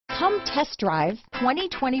Come test drive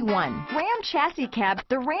 2021 Ram Chassis Cab.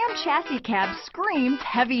 The Ram Chassis Cab screams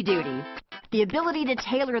heavy duty. The ability to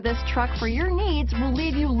tailor this truck for your needs will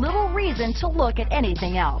leave you little reason to look at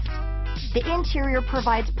anything else. The interior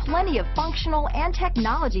provides plenty of functional and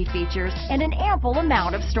technology features and an ample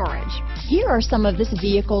amount of storage. Here are some of this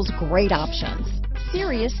vehicle's great options: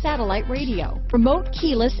 Sirius satellite radio, remote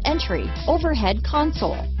keyless entry, overhead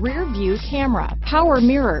console, rear view camera, power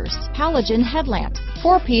mirrors, halogen headlamps,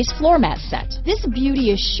 4-piece floor mat set. This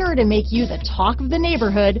beauty is sure to make you the talk of the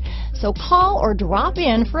neighborhood, so call or drop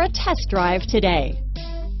in for a test drive today.